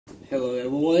Hello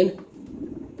everyone,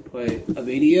 for a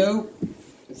video.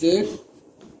 This,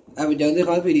 I haven't done this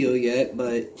on video yet,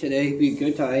 but today be a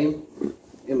good time.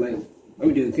 I'm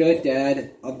gonna do good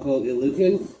dad, Uncle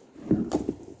Illusion.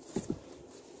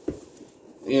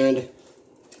 And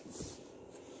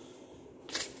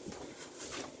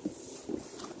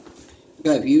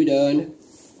got a few done.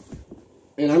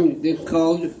 And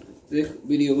this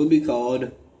video will be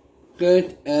called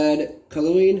Good Dad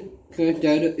Coloring Good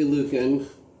Dad Illusion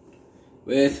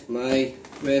with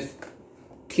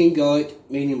kingart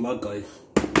mini muggers.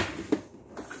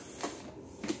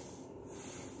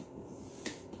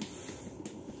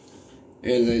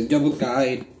 And the double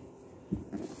guide.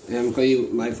 And I'm going to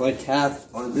use my first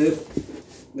half on this.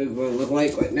 This is what it looks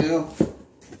like right now.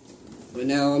 But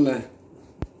now I'm going to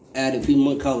add a few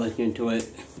more colors into it.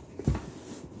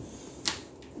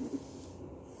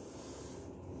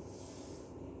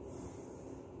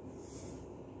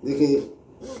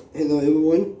 Hello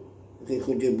everyone, this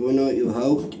is Bruno, your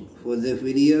host for this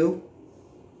video.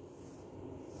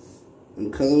 I'm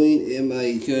coloring in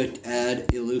my Just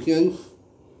Add Illusions.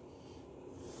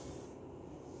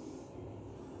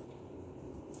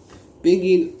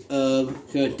 Speaking of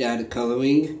Just Add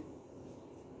coloring,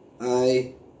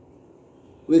 I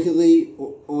recently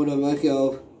ordered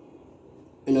myself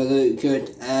another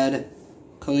Just Add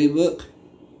coloring book,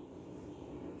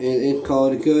 and it's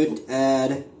called Just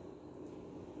Add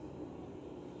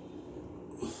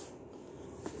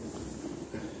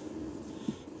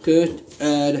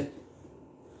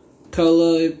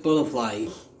color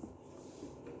butterflies.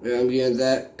 And I'm getting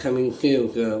that coming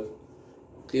soon, so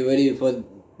get ready for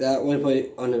that one, put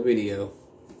it on the video.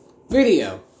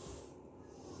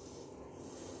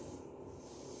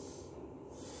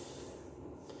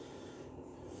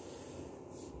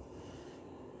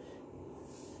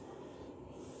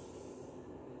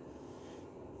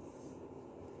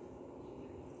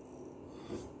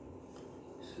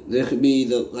 This will be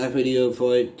the last video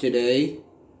for today,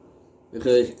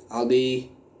 because I'll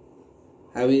be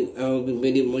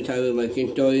spending more time with my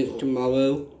king stories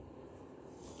tomorrow,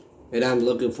 and I'm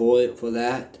looking forward for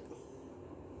that.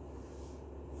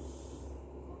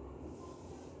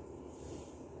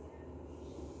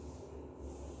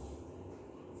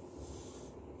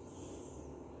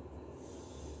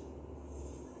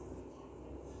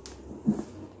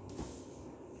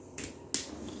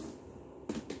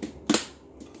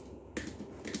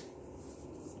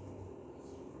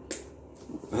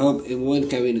 I hope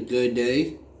everyone's having a good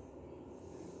day.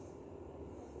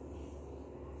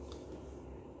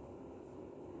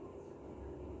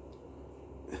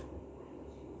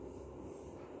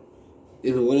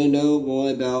 If you want to know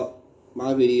more about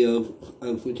my video,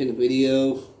 putting the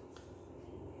video,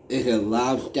 it's a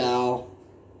lifestyle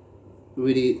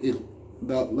video. It's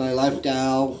about my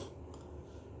lifestyle.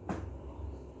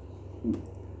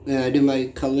 And I do my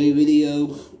coloring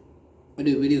video. I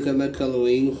do videos of my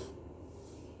coloring.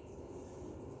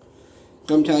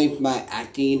 Sometimes my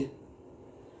acting,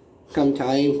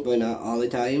 sometimes, but not all the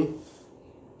time.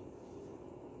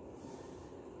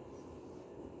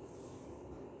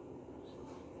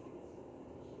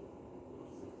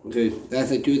 Okay,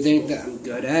 that's the two things that I'm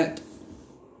good at.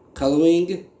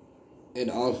 Coloring and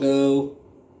also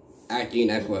acting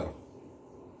as well.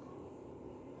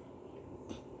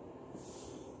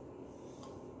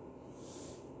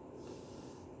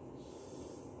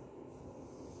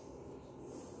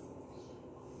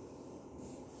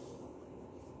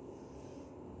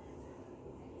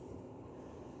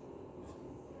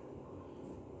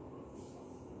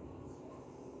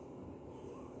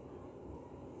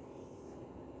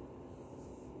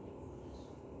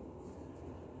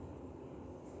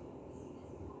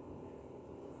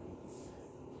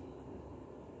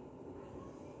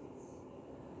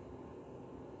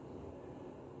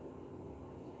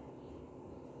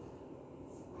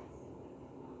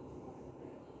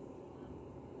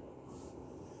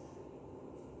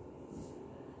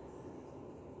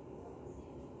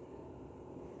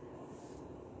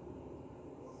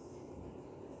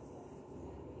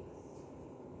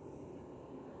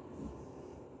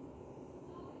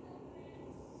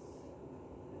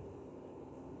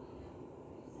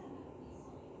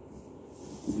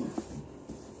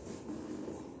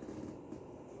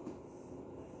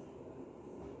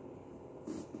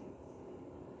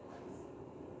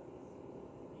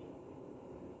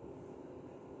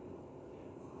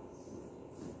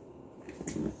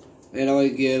 And I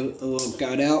want to give a little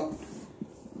shout out.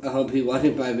 I hope he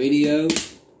watches my video.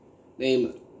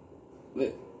 He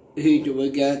should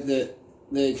look at the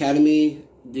Academy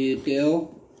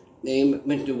detail. Name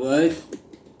Mr. Woods.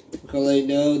 So let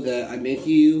know that I miss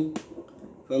you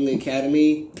from the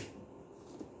Academy.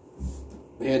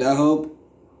 And I hope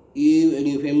you and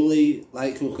your family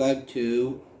like and subscribe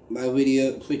to my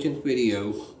Christian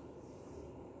videos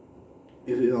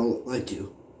if you all like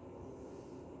to.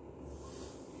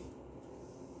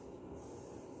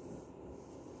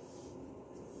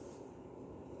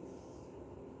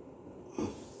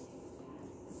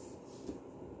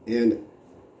 And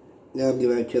now I'll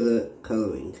get back to the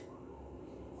coloring.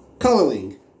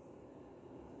 Coloring!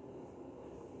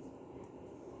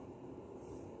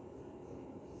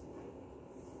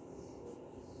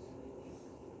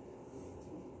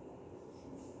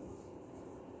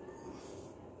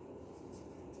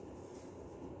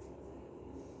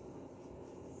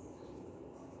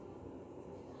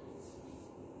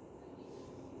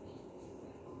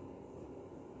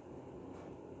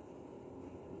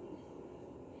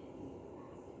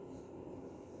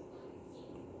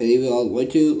 And if you all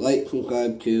want to like,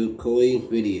 subscribe to Corey's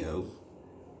video.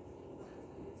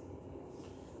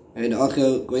 And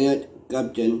also Grant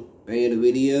Gupton made a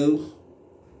video.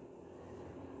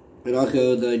 And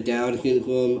also the Down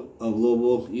Syndrome of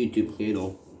Louisville YouTube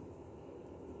channel.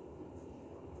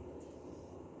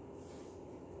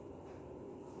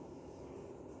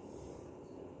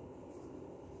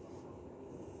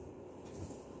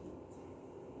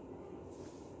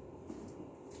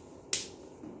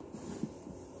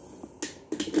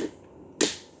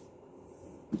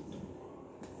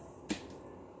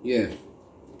 Yes.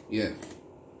 Yes.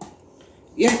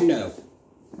 Yes, no.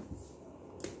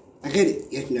 I get it.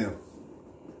 Yes, no.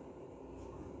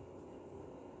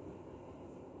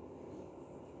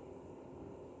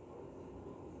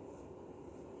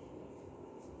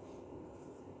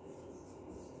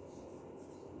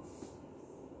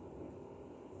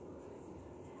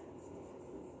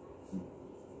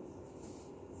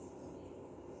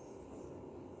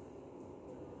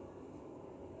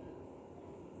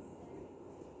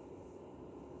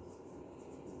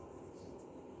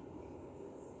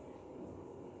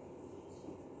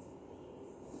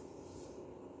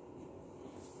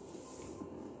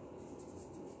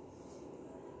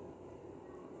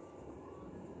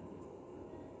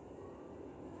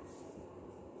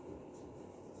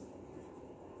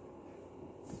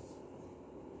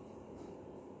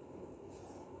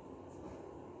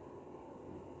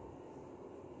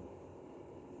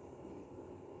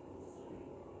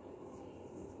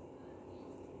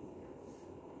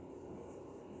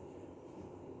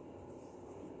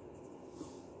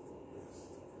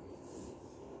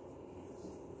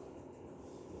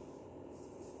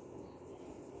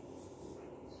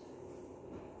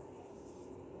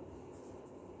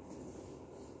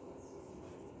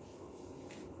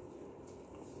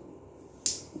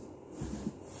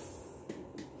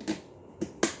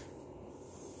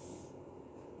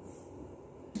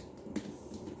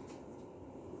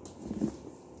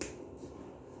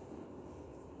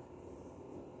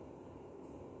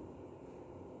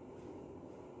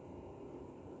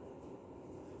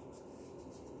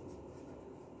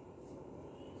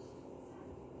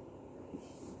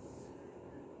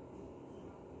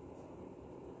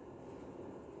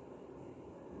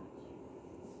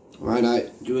 Why not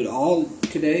do it all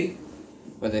today?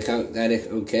 But they count that is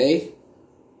okay.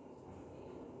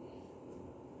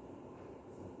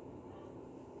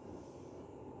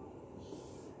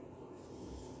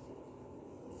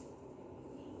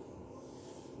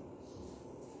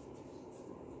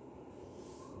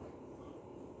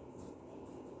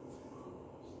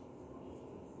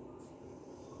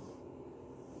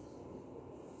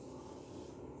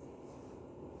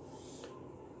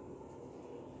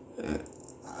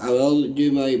 I will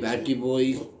do my Batty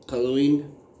Boy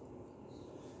coloring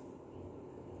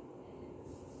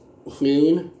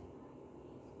soon.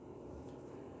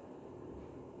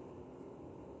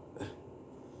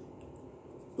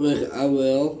 Which I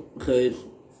will, because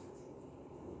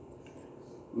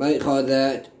might call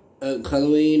that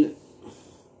coloring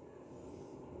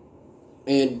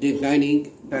and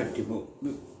designing Batty Boy.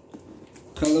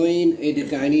 Coloring and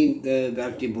designing the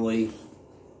Batty Boy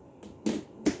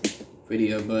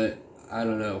video, but I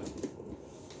don't know.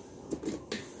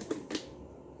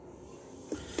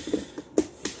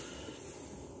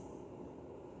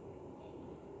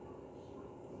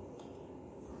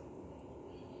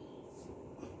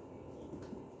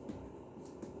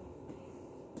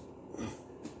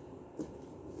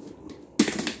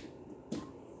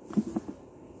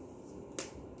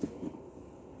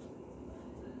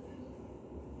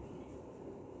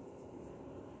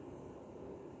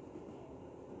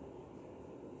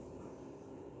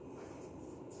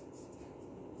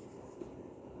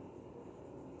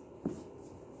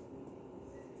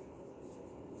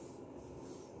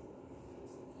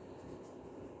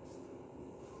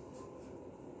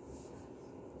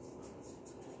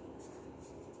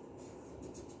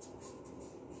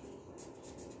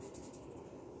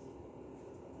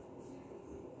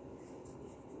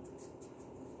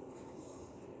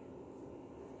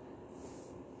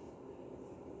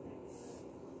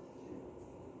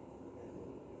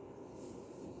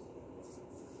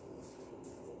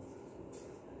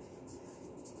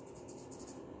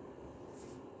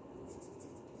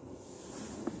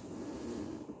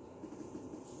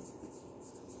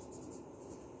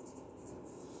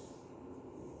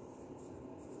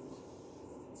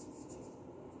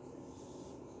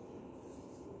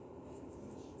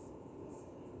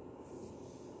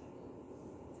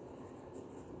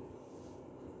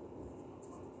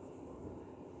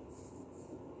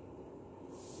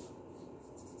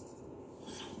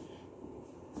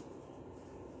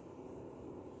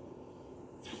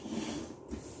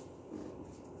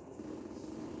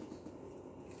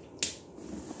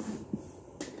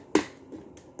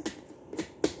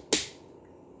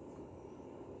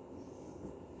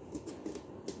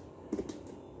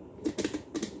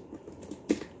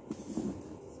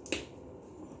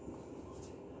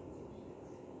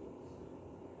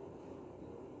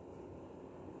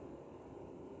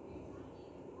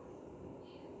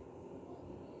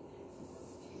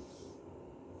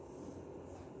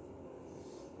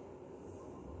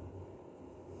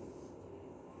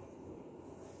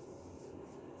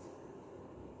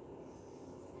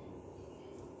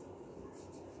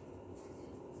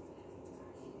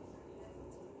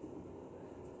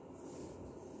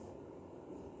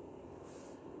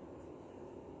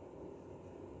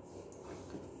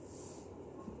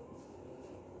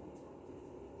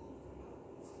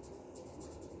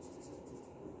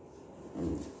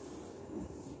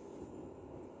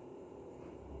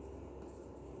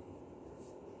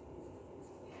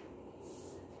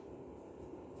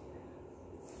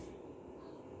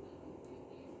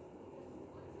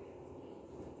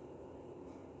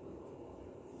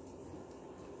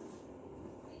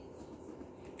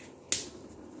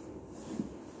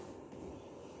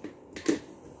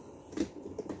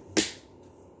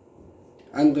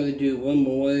 I'm going to do one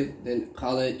more, then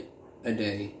call it a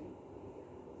day.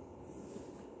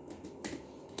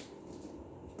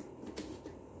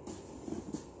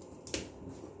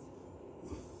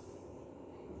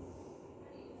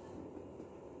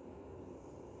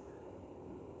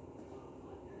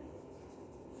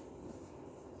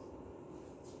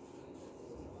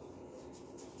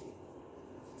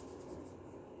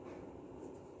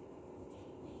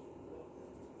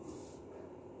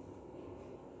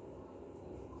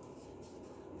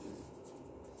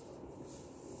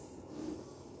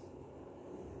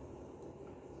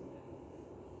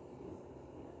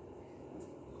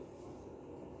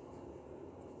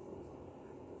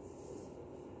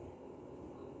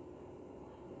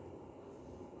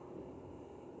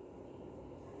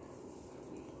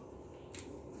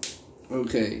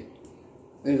 Okay,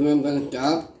 this is where I'm going to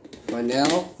stop for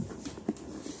now.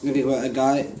 This is what I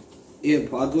got in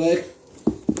progress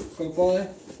so far.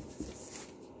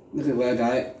 This is what I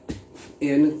got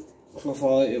in so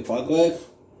far in progress.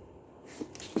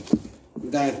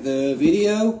 That's the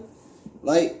video.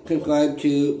 Like, subscribe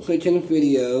to Christian's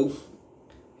videos.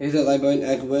 Hit the like button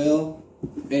as well.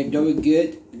 And don't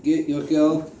forget to get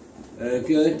yourself a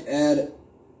good ad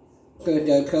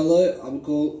color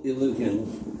optical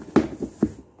illusion.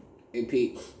 A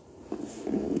peace.